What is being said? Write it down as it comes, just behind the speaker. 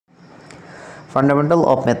Fundamental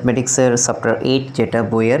of ম্যাথমেটিক্সের chapter 8 যেটা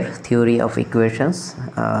বইয়ের theory of equations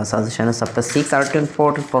সাজেশনের চ্যাপ্টার 6 আরেকটা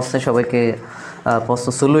ইম্পর্টেন্ট প্রশ্নে সবাইকে প্রশ্ন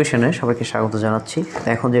সলিউশনে সবাইকে স্বাগত জানাচ্ছি।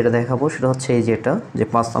 এখন যেটা দেখাবো সেটা হচ্ছে এই যেটা যে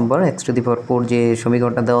 5 নম্বর x⁴ যে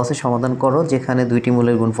সমীকরণটা দেওয়া আছে সমাধান করো যেখানে দুইটি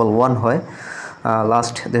মূলের গুণফল 1 হয়।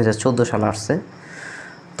 লাস্ট 2014 সালে আসছে।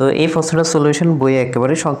 তো এই প্রশ্নটার সলিউশন বইয়ে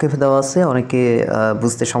একেবারে সংক্ষেপে দেওয়া আছে, অনেকে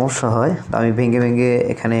বুঝতে সমস্যা হয়। তো আমি ভেঙে ভেঙে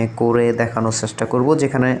এখানে করে দেখানোর চেষ্টা করব।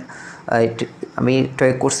 যেখানে আমি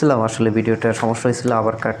ট্রাই করছিলাম, আসলে ভিডিওটা সমস্যা হয়েছিল,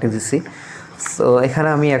 আবার কাটতে দিছি। সো এখানে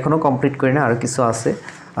আমি এখনও কমপ্লিট করি না, আরও কিছু আছে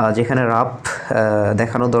যেখানে রাফ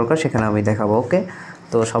দেখানো দরকার সেখানে আমি দেখাবো। ওকে,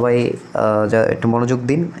 তো সবাই একটু মনোযোগ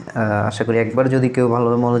দিন। আশা করি একবার যদি কেউ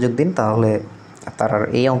ভালোভাবে মনোযোগ দিন তাহলে তার আর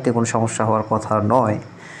এই অঙ্কে কোনো সমস্যা হওয়ার কথা নয়।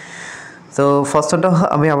 তো ফার্স্টটা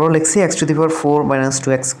আমি আবারও লিখছি x⁴ - 2x³ -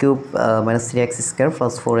 3x²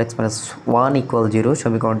 + 4x - 1 = 0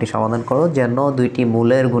 সমীকরণটি সমাধান করো যেন দুইটি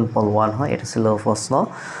মূলের গুণফল 1 হয়। এটা ছিল প্রশ্ন।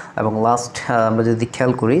 এবং লাস্ট আমরা যদি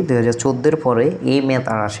খেয়াল করি 2014 পরে এই ম্যাথ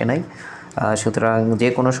আর আসে নাই, সুতরাং যে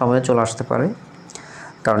কোনো সময়ে চলে আসতে পারে,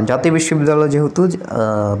 কারণ জাতীয় বিশ্ববিদ্যালয় যেহেতু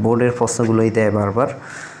বোর্ডের প্রশ্নগুলোই দেয় বারবার।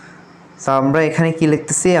 তো আমরা এখানে কি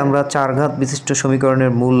লিখতেছি, আমরা চার ঘাত বিশিষ্ট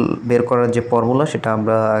সমীকরণের মূল বের করার যে ফর্মুলা সেটা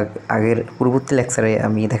আমরা আগের পূর্ববর্তী লেকচারে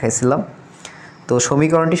আমি দেখাইছিলাম। তো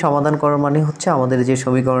সমীকরণটি সমাধান করার মানে হচ্ছে আমাদের যে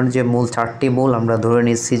সমীকরণের যে মূল চারটি মূল আমরা ধরে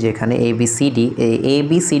নিচ্ছি যে এখানে ABCD, এই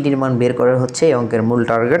ABCDর মান বের করার হচ্ছে এই অঙ্কের মূল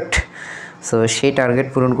টার্গেট। সো সেই টার্গেট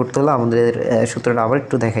পূরণ করতে হলে আমাদের সূত্রটা আবার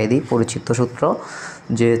একটু দেখাই দিই, পরিচিত সূত্র,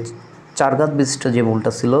 যে চার ঘাত বিশিষ্ট যে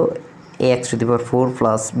মূলটা ছিল ax⁴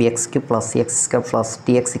 + bx³ + cx² +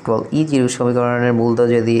 dx = E0 সমীকরণের মূলটা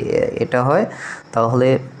যদি এটা হয় তাহলে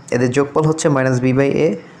এদের যোগফল হচ্ছে -b/a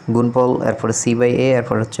গুণফল, এরপরে c/a,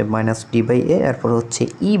 এরপর হচ্ছে -d/a, এরপর হচ্ছে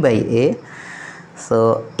e/a। সো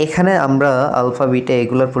এখানে আমরা আলফা বিটা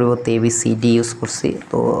এগুলোর পরিবর্তে ABCD ইউজ করছি।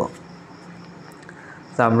 তো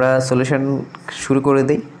আমরা সলিউশন শুরু করে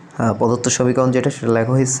দিই। প্রদত্ত সমীকরণ যেটা সেটা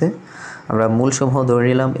লেখা হয়েছে, আমরা মূলসমূহ ধরে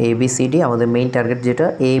নিলাম ABCD, আমাদের মেইন টার্গেট যেটা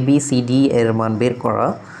ABCD এর মান বের করা।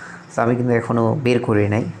 তো আমি কিন্তু এখনও বের করি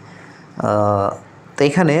নাই। তো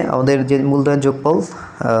এখানে আমাদের যে মূলধনের যোগফল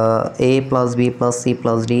a + b + c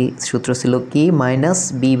 + d সূত্র ছিল কি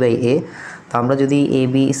 -b/a। তো আমরা যদি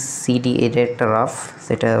ABCD এটা একটা রাফ,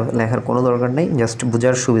 সেটা লেখার কোনো দরকার নেই, জাস্ট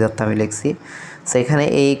বোঝার সুবিধার্থে আমি লিখছি। সো এখানে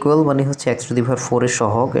a = মানে হচ্ছে x⁴ এর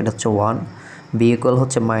সহগ, এটা হচ্ছে 1, b =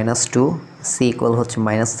 হচ্ছে -2, c = হচ্ছে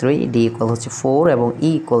 -3, d = হচ্ছে 4 এবং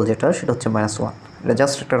e = যেটা সেটা হচ্ছে -1। এটা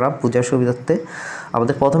জাস্ট একটা রাফ বোঝার সুবিধার্থে।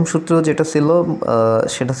 আমাদের প্রথম সূত্র যেটা ছিল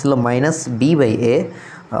সেটা ছিল -b/a,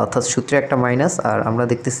 অর্থাৎ সূত্রে একটা মাইনাস, আর আমরা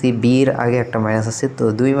দেখতেছি b এর আগে একটা মাইনাস আছে, তো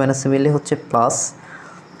দুই মাইনাসে মিলে হচ্ছে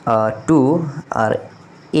 +2, আর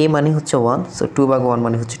a মানে হচ্ছে 1, সো 2/1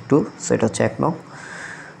 মানে হচ্ছে 2, সো এটা হচ্ছে 1 নং।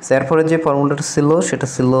 সো এরপরে যে ফর্মুলাটা ছিল সেটা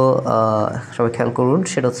ছিল, সবাই খেয়াল করুন,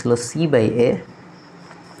 সেটা ছিল c/a।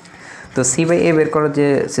 তো c/a বের করার যে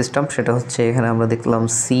সিস্টেম সেটা হচ্ছে এখানে আমরা দেখলাম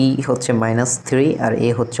c হচ্ছে -3 আর a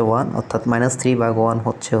হচ্ছে 1, অর্থাৎ -3/1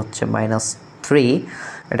 হচ্ছে -3,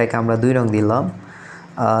 এটাকে আমরা 2 নং দিলাম।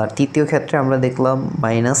 আর তৃতীয় ক্ষেত্রে আমরা দেখলাম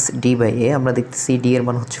 -d/a, আমরা দেখতেছি d এর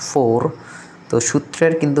মান হচ্ছে 4। তো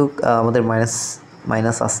সূত্রের কিন্তু আমাদের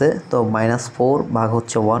মাইনাস আছে, তো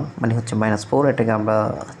 -4/1 মানে হচ্ছে -4, এটাকে আমরা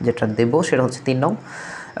যেটা দেব সেটা হচ্ছে 3 নং।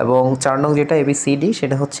 এবং 4 নং যেটা ABCD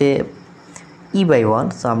সেটা হচ্ছে e/1।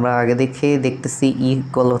 সো আমরা আগে দেখতেছি e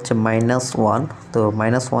 = হচ্ছে -1, তো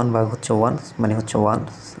 -1/1 মানে হচ্ছে 1,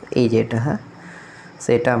 এই যে এটা। হ্যাঁ, সো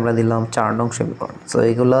এটা আমরা দিলাম 4 নং সমীকরণ। সো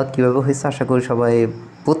এগুলো কীভাবে হয়েছে আশা করি সবাই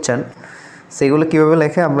বুঝছেন। সেগুলো কীভাবে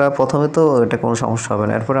লেখে আমরা প্রথমে, তো এটা কোনো সমস্যা হবে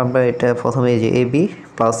না। এরপরে আমরা এটা প্রথমে এই যে AB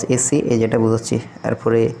 + AC এই যেটা বুঝাচ্ছি,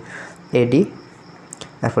 এরপরে AD,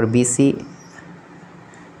 এরপরে BC,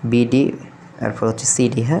 BD, এরপর হচ্ছে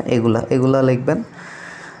CD। হ্যাঁ, এগুলা লিখবেন।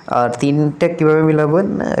 আর তিনটা কীভাবে মিলাবেন,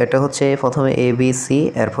 এটা হচ্ছে প্রথমে ABC,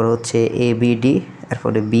 এরপর হচ্ছে ABD,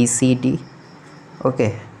 এরপরে BCD। ওকে,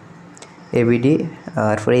 ABD,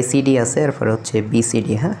 এরপরে ACD আছে, এরপরে হচ্ছে BCD।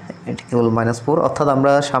 হ্যাঁ, এটা কেবল -4, অর্থাৎ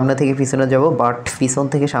আমরা সামনে থেকে পিছনে যাব, বাট পিছন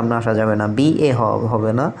থেকে সামনে আসা যাবে না, BA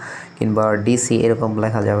হবে না, কিংবা DC এরকম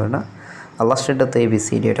লেখা যাবে না। আর লাস্টেরটা তো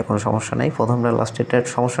ABCD, এটা কোনো সমস্যা নাই, প্রথমটা লাস্টেরটার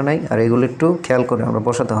সমস্যা নাই। আর এগুলো একটু খেয়াল করে আমরা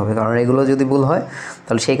বসাতে হবে, কারণ এগুলো যদি ভুল হয়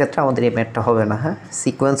তাহলে সেই ক্ষেত্রে আমাদের এই ম্যাথটা হবে না। হ্যাঁ,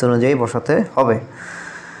 সিকোয়েন্স অনুযায়ী বসাতে হবে।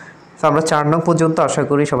 তো আমরা 4 নং পর্যন্ত আশা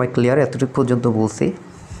করি সবাই ক্লিয়ার, এতটুকু পর্যন্ত বলছি।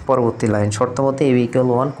 পরবর্তী লাইন, শর্তমতে a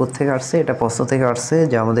 = 1 কোত্থেকে আসছে, এটা প্রশ্ন থেকে আসছে।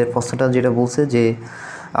 যে আমাদের প্রশ্নটা যেটা বলছে যে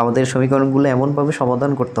আমাদের সমীকরণগুলো এমনভাবে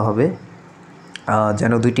সমাধান করতে হবে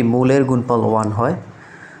যেন দুইটি মূলের গুণফল 1 হয়।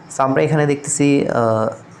 সো আমরা এখানে দেখতেছি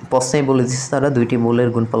প্রশ্নেই বলে দিচ্ছি তারা দুইটি মূলের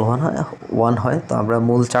গুণফল 1 হয়। তো আমরা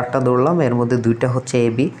মূল 4টা ধরলাম, এর মধ্যে 2টা হচ্ছে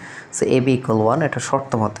AB। সো AB = 1, এটা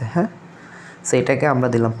শর্ত মতে। হ্যাঁ, সো এটাকে আমরা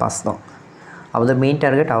দিলাম 5 নং। আমাদের মেইন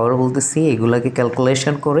টার্গেট আবারও বলতেছি এগুলাকে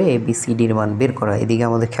ক্যালকুলেশন করে ABCDর মান বের করা, এদিকে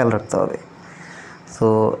আমাদের খেয়াল রাখতে হবে। সো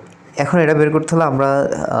এখন এটা বের করতে হলে আমরা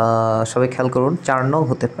সবাই খেয়াল করুন 4 নং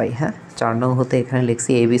হতে পাই, হ্যাঁ 4 নং হতে এখানে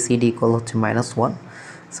লিখছি ABCD ইকুয়াল হচ্ছে -1,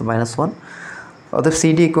 সো -1 অতএব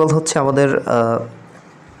CD ইকুয়াল হচ্ছে আমাদের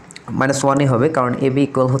 -1ই হবে, কারণ AB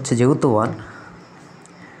ইকুয়াল হচ্ছে যেহেতু 1।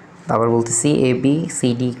 আবার বলতেছি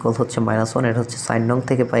ABCD ইকুয়াল হচ্ছে -1, এটা হচ্ছে 4 নং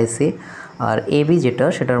থেকে পাইছি। আর AB যেটা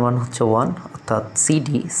সেটার মান হচ্ছে 1, অর্থাৎ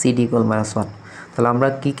CD ইকুয়াল -1। তাহলে আমরা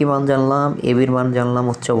কী মান জানলাম? ABর মান জানলাম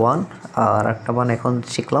হচ্ছে 1, আর একটা মান এখন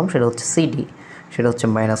শিখলাম সেটা হচ্ছে CD, সেটা হচ্ছে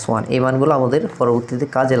 -1। এই মানগুলো আমাদের পরবর্তীতে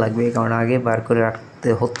কাজে লাগবে, কারণ আগে বার করে রাখতে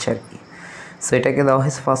হচ্ছে আর কি। সো এটাকে দেওয়া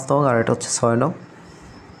হয়েছে 5 নং, আর এটা হচ্ছে 6 নং।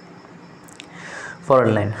 পরের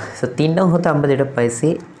লাইন, সো 3 নং হতে আমরা যেটা পাইছি,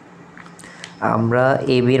 আমরা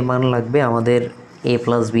ABর মান লাগবে আমাদের A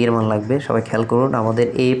প্লাস B এর মান লাগবে। সবাই খেয়াল করুন, আমাদের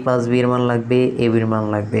A প্লাস B এর মান লাগবে, ABর মান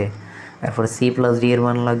লাগবে, তারপরে C প্লাস D এর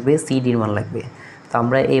মান লাগবে, CDর মান লাগবে। তো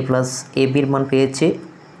আমরা A প্লাস ABর মান পেয়েছি,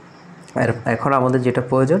 আর এখন আমাদের যেটা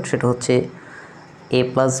প্রয়োজন সেটা হচ্ছে A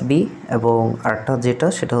প্লাস B, এবং আরেকটা যেটা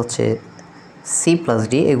সেটা হচ্ছে C প্লাস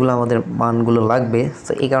D। এগুলো আমাদের মানগুলো লাগবে,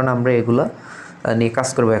 তো এই কারণে আমরা এগুলো নিয়ে কাজ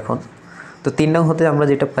করবো এখন। তো 3 নং হতে আমরা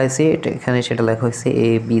যেটা পাইছি এটা এখানে সেটা লেখা হয়েছে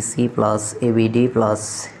ABC plus ABD plus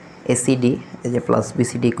ACD, এই যে প্লাস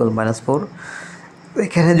BCD ইকুয়াল -4।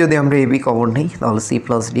 এখানে যদি আমরা AB কমন নিই তাহলে C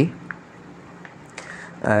প্লাস D।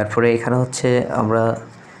 এরপরে এখানে হচ্ছে আমরা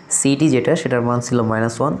CD যেটা সেটার মান ছিল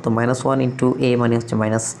 -1, তো -1 ইন্টু A মানে হচ্ছে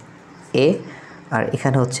 -A, আর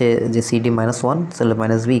এখানে হচ্ছে যে CD -1 তাহলে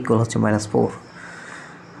 -B ইকুয়াল হচ্ছে -4।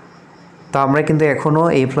 তো আমরা কিন্তু এখনও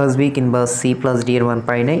A প্লাস B কিংবা C প্লাস D এর মান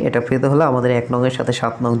পাই নাই। এটা পেতে হলে আমাদের 1 নংয়ের সাথে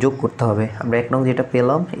 7 নং যোগ করতে হবে। আমরা 1 নং যেটা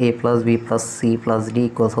পেলাম A plus B plus C plus D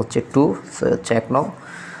equal হচ্ছে 2, হচ্ছে 1 নং।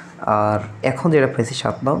 আর এখন যেটা পেয়েছি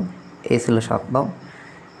 7 নং, এ ছিল 7 নং,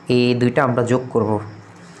 এই দুইটা আমরা যোগ করব।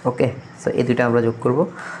 ওকে, সো এই দুইটা আমরা যোগ করব।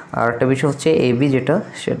 আর একটা বিষয় হচ্ছে AB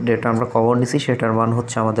যেটা আমরা কমন নিছি সেটার মান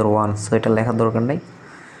হচ্ছে আমাদের 1, সো এটা লেখার দরকার নেই,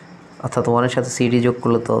 অর্থাৎ 1-এর সাথে CD যোগ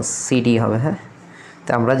করলে তো CD হবে। হ্যাঁ, তো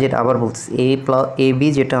আমরা যেটা আবার বলছি AB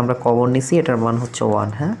যেটা আমরা কমন নিছি এটার মান হচ্ছে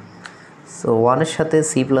 1, হ্যাঁ। সো 1-এর সাথে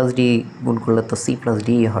C প্লাস D গুণ করলে তো C প্লাস D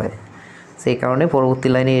হয়, সেই কারণে পরবর্তী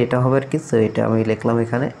লাইনে এটা হবে আর কি। সো এটা আমি লিখলাম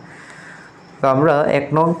এখানে। তো আমরা 1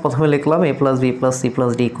 নং প্রথমে লিখলাম A plus B plus C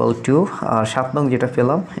plus D equal 2, আর 7 নং যেটা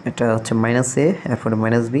পেলাম এটা হচ্ছে -A, এরপরে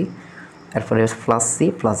 -B, এরপরে প্লাস C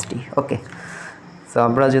প্লাস D। ওকে, তো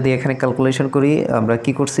আমরা যদি এখানে ক্যালকুলেশন করি, আমরা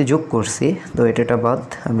কি করছি? যোগ করছি, তো এটা বাদ।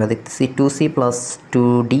 আমরা দেখতেছি 2C প্লাস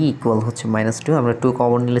 2D ইকুয়াল হচ্ছে -2। আমরা 2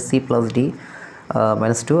 কমন নিলে C প্লাস D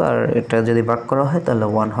 -2, আর এটা যদি ভাগ করা হয় তাহলে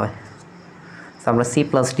 1 হয়। তো আমরা C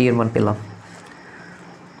প্লাস D এর মান পেলাম।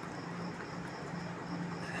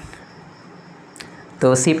 তো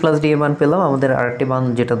C প্লাস D এর মান পেলাম। আমাদের আরেকটি মান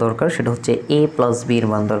যেটা দরকার সেটা হচ্ছে A প্লাস B এর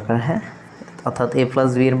মান দরকার, হ্যাঁ। অর্থাৎ A প্লাস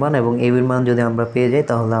B এর মান এবং AB এর মান যদি আমরা পেয়ে যাই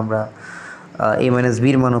তাহলে আমরা A মাইনাস B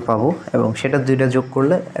এর মানও পাবো, এবং সেটা দুইটা যোগ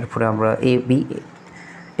করলে এরপরে আমরা AB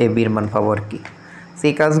এর মান পাবো আর কি।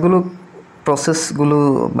 সেই কাজগুলো প্রসেসগুলো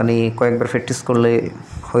মানে কয়েকবার প্র্যাকটিস করলে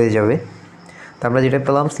হয়ে যাবে। তো আমরা যেটা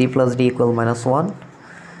পেলাম C plus D equal -1।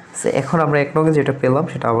 So এখন আমরা 1 নঙ্গে যেটা পেলাম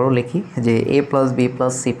সেটা আবারও লিখি, যে A plus B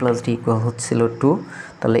plus C plus D equal হচ্ছিল 2,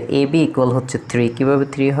 তাহলে AB ইকুয়াল হচ্ছে 3। কীভাবে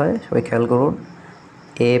 3 হয় সবাই খেয়াল করুন।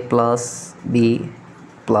 A plus B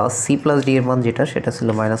plus C plus D এর মান যেটা সেটা ছিল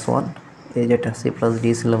 -1, এই যেটা C প্লাস D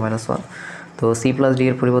ছিল -1, তো C প্লাস D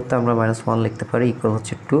এর পরিবর্তে আমরা -1 লিখতে পারি, ইকুয়াল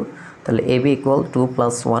হচ্ছে 2। তাহলে AB ইকুয়াল 2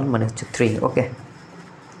 প্লাস 1 মানে হচ্ছে 3। ওকে,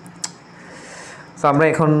 তো আমরা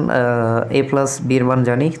এখন A প্লাস B এর মান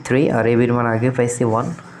জানি 3, আর AB এর মান আগে পাইছি 1,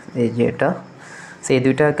 এই যে এটা। সেই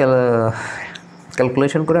দুইটা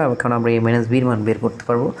ক্যালকুলেশন করে এখন আমরা A মাইনাস B এর মান বের করতে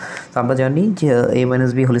পারবো। তো আমরা জানি যে A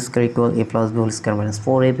minus B whole square equal A plus B whole square minus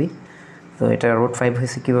 4AB। তো এটা √5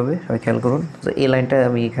 হয়েছে কীভাবে সবাই খেয়াল করুন। তো এই লাইনটা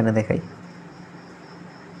আমি এখানে দেখাই,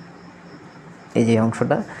 এই যে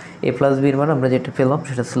অংশটা A প্লাস B এর মান আমরা যেটা পেলাম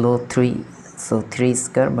সেটা ছিল 3, সো 3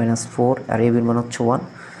 স্কয়ার মাইনাস 4, আর AB এর মান হচ্ছে 1।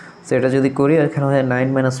 সো এটা যদি করি এখানে হয় 9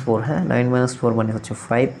 মাইনাস 4, হ্যাঁ 9 মাইনাস 4 মানে হচ্ছে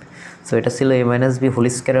 5। সো এটা ছিল A মাইনাস B হোল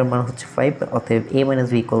স্কয়ারের মান হচ্ছে 5, অতএব A মাইনাস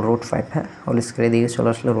B ইকুয়াল √5, হ্যাঁ হোল স্কয়ারের দিকে চলে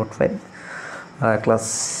আসলে √5, ক্লাস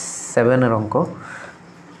 7-এর অঙ্ক।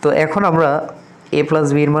 তো এখন আমরা A প্লাস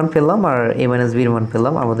B এর মান পেলাম আর A মাইনাস B এর মান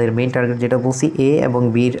পেলাম। আমাদের মেইন টার্গেট যেটা বলছি A এবং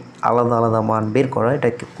B এর আলাদা আলাদা মান বের করা, এটা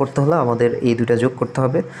করতে হলে আমাদের এই দুটা যোগ করতে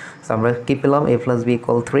হবে। সো আমরা কী পেলাম? A plus B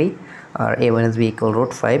equal 3 R A minus B equal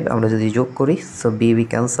 √5। আমরা যদি যোগ করি সো B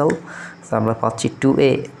ক্যান্সেল, সো আমরা পাচ্ছি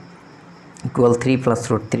 2A ইকুয়াল 3 প্লাস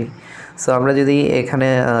 √3। সো আমরা যদি এখানে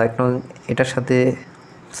এক নং এটার সাথে,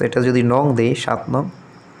 সো এটা যদি নং দেই 7 নং,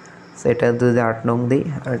 সো এটা যদি 8 নং দিই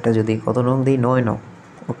আর এটা যদি কত নং দিই 9 নং।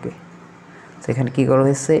 ওকে, সেখানে কী করা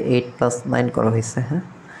হয়েছে 8 + 9 করা হয়েছে। হ্যাঁ,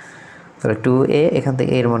 তাহলে 2a এখান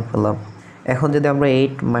থেকে এর মান পেলাম। এখন যদি আমরা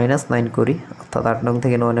 8 - 9 করি অর্থাৎ 8 নং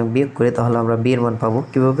থেকে 9 নং বিয়োগ করি তাহলে আমরা b এর মান পাবো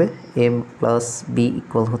কীভাবে? a + b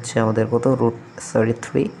ইকুয়াল হচ্ছে আমাদের কত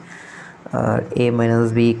 3 আর a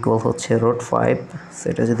 - b ইকুয়াল হচ্ছে √5।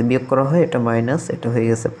 সেটা যদি বিয়োগ করা হয় এটা মাইনাস, এটা হয়ে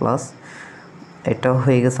গেছে প্লাস, এটাও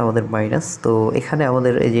হয়ে গেছে আমাদের মাইনাস। তো এখানে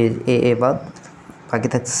আমাদের এই যে a বাদ বাকি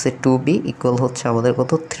থাকছে 2b ইকুয়াল হচ্ছে আমাদের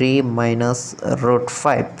কত 3 -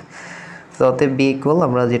 √5। তো অতএব b ইকুয়াল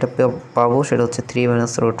আমরা যেটা পাবো সেটা হচ্ছে 3 -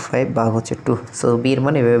 √5 ভাগ হচ্ছে 2। সো b এর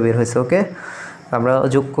মান এভাবে বের হয়েছে। ওকে, আমরা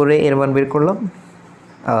যোগ করে এর মান বের করলাম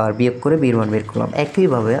আর বিয়োগ করে b এর মান বের করলাম।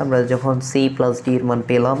 একইভাবে আমরা যখন c + d এর মান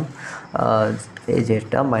পেলাম, এই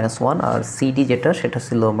যেটা -1 আর cd যেটা সেটা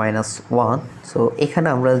ছিল -1। সো এখানে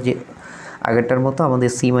আমরা যে আগেরটার মতো আমাদের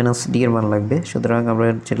c - d এর মান লাগবে। সুতরাং আমরা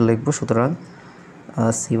যেটা লিখব, সুতরাং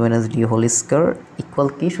c - d whole square equal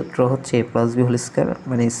কি সূত্র হচ্ছে a + b হোল স্কয়ার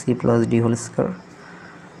মানে c + d whole square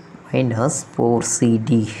minus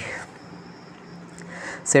 4cd।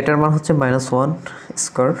 সেটার মান হচ্ছে -1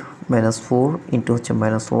 স্কয়ার -4 ইন্টু হচ্ছে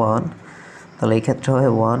 -1, তাহলে এই ক্ষেত্রে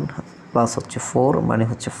হয় 1 প্লাস হচ্ছে 4 মানে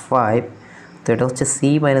হচ্ছে 5। তো এটা হচ্ছে c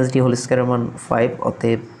 - d হোল স্কয়ারের মান 5।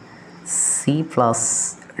 অতএব c +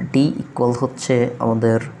 d ইকুয়াল হচ্ছে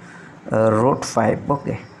আমাদের √5।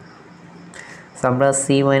 ওকে, আমরা c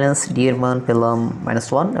 - d এর মান পেলাম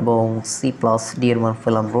 -1 এবং c + d এর মান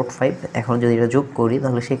পেলাম √5। এখন যদি এটা যোগ করি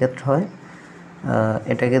তাহলে সেক্ষেত্রে হয়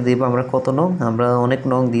এটাকে দিব আমরা কত নং, আমরা অনেক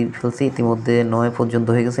নং দিয়ে ফেলছি ইতিমধ্যে, 9 পর্যন্ত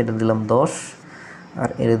হয়ে গেছে। এটা দিলাম 10 আর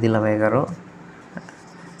এর দিলাম 11।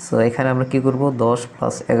 সো এখানে আমরা কি করব 10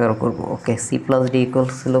 + 11 করব। ওকে, c + d ইকুয়াল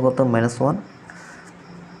ছিল কত -1।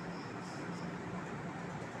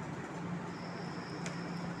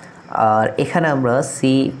 আর এখানে আমরা c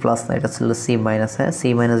প্লাস না, এটা ছিল c মাইনাস। হ্যাঁ, c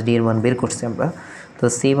 - d এর মান বের করছি আমরা। তো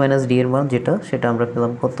c - d এর মান যেটা সেটা আমরা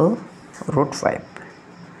পেলাম কত √5।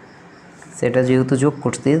 সেটা যেহেতু যোগ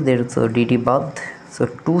করছি তো dt বাদ। সো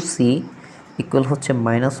 2c ইকুয়াল হচ্ছে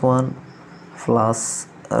 -1 প্লাস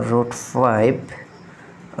 √5।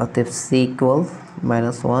 অতএব c ইকুয়াল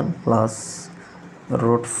 -1 প্লাস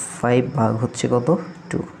 √5 ভাগ হচ্ছে কত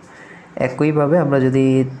 2। একইভাবে আমরা যদি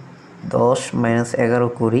 10 - 11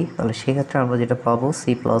 করি তাহলে সেক্ষেত্রে আমরা যেটা পাবো c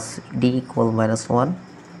 + d ইকুয়াল -1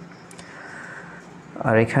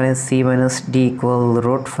 আর এখানে c - d ইকুয়াল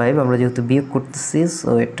 √5। আমরা যেহেতু বিয়োগ করতেছি সো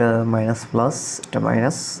এটা মাইনাস প্লাস, এটা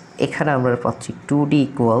মাইনাস। এখানে আমরা পাচ্ছি 2d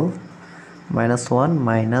ইকুয়াল -1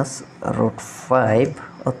 মাইনাস √5।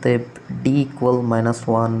 অতএব d ইকুয়াল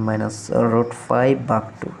 -1 মাইনাস √5 ভাগ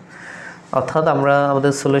 2। অর্থাৎ আমরা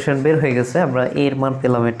আমাদের সলিউশন বের হয়ে গেছে। আমরা a এর মান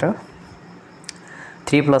পেলাম এটা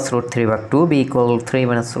 3 + √3 ভাগ 2, b ইকুয়াল 3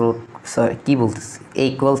 - সরি কী বলতেছি, a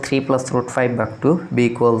ইকুয়াল 3 + √5 ভাগ 2, b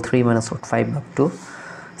ইকুয়াল 3 - √5 ভাগ 2,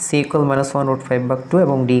 c ইকুয়াল -1 √5 ভাগ 2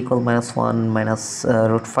 এবং d ইকুয়াল -1 মাইনাস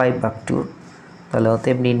 √5 ভাগ 2। তাহলে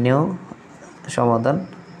অতএব নির্ণেয় সমাধান।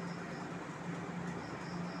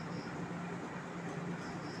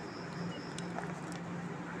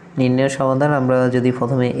 নির্ণেয় সমাধান আমরা যদি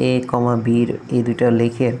প্রথমে a, b এই দুইটা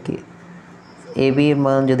লিখি আর কি, a b এর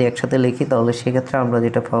মান যদি একসাথে লিখি তাহলে সেক্ষেত্রে আমরা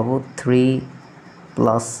যেটা পাবো 3 ±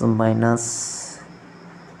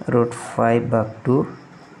 √5 ভাগ 2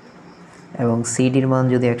 এবং cd এর মান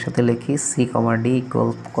যদি একসাথে লিখি c, d ইকুয়াল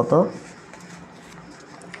কত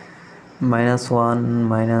 -1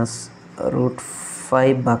 মাইনাস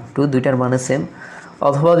 √5 ভাগ 2। দুইটার মানে সেম।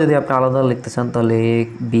 অথবা যদি আপনি আলাদা লিখতে চান তাহলে a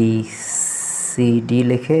b c d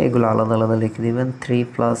লিখে এগুলো আলাদা আলাদা লিখে দিবেন 3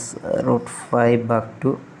 + √5 ভাগ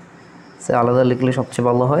 2। সে আলাদা লিখলে সবচেয়ে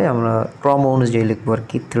ভালো হয়। আমরা ক্রম অনুযায়ী লিখবো আর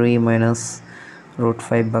কি 3 -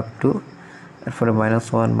 √5 ভাগ 2, এরপরে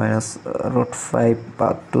 -1 মাইনাস √5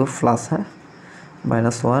 ভাগ 2 প্লাস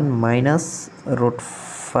 -1 মাইনাস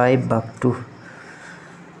 √5 ভাগ 2।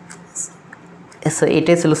 সো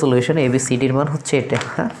এটাই ছিল সলিউশন। ABCDর মান হচ্ছে এটা।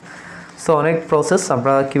 হ্যাঁ, সো অনেক প্রসেস।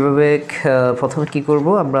 আমরা কীভাবে প্রথমে কি করব,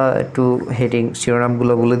 আমরা একটু হেডিং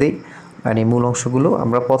শিরোনামগুলো বলে দিই, মানে মূল অংশগুলো।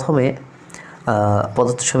 আমরা প্রথমে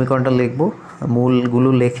পদার্থ সমীকরণটা লিখব, মূলগুলো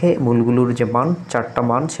লিখে মূলগুলোর যে মান 4টা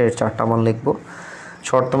মান সে 4টা মান লিখব,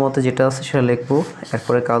 শর্ত মতে যেটা আছে সেটা লিখব।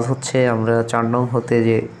 এরপরে কাজ হচ্ছে আমরা 4 নং হতে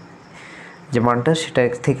যে মানটা সেটা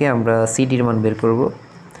থেকে আমরা সিডির মান বের করব।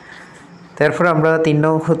 তারপরে আমরা 3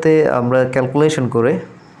 নং হতে আমরা ক্যালকুলেশন করে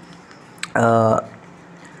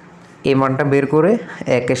এই মানটা বের করে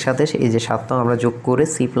একের সাথে এই যে 7 নং আমরা যোগ করে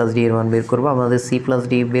c + d এর মান বের করব। আমাদের c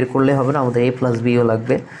 + d বের করলে হবে না, আমাদের a + bও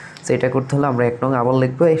লাগবে। সো এটা করতে হলে আমরা 1 নং আবার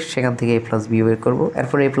লিখবো, সেখান থেকে a + b বের করব।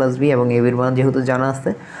 এরপর a + b এবং a এর মান যেহেতু জানা আছে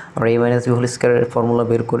আমরা a - b হোল স্কয়ারের ফর্মুলা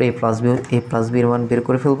বের করে a + b এর মান বের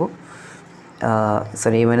করে ফেলবো।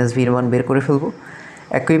 সরি এ মাইনাস ভির মান বের করে ফেলবো।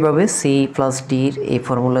 একইভাবে সি প্লাস ডির এই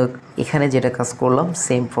ফর্মুলা এখানে যেটা কাজ করলাম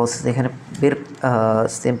সেম প্রসেস এখানে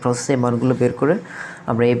সেম প্রসেসে মানগুলো বের করে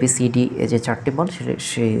আমরা এ বি সি ডি এই যে 4টি মান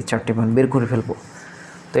সেই 4টি মান বের করে ফেলবো।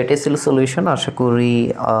 তো এটাই ছিল সলিউশন। আশা করি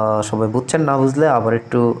সবাই বুঝছেন। না বুঝলে আবার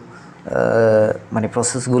একটু মানে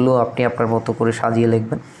প্রসেসগুলো আপনি আপনার মতো করে সাজিয়ে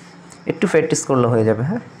লিখবেন, একটু প্র্যাকটিস করলে হয়ে যাবে।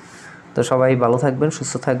 হ্যাঁ, তো সবাই ভালো থাকবেন,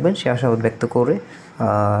 সুস্থ থাকবেন সে আশাবাদ ব্যক্ত করে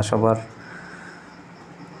সবার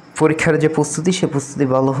পরীক্ষার যে প্রস্তুতি সে প্রস্তুতি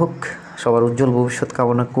ভালো হোক, সবার উজ্জ্বল ভবিষ্যৎ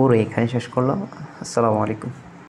কামনা করে এখানে শেষ করলাম। আসসালামু আলাইকুম।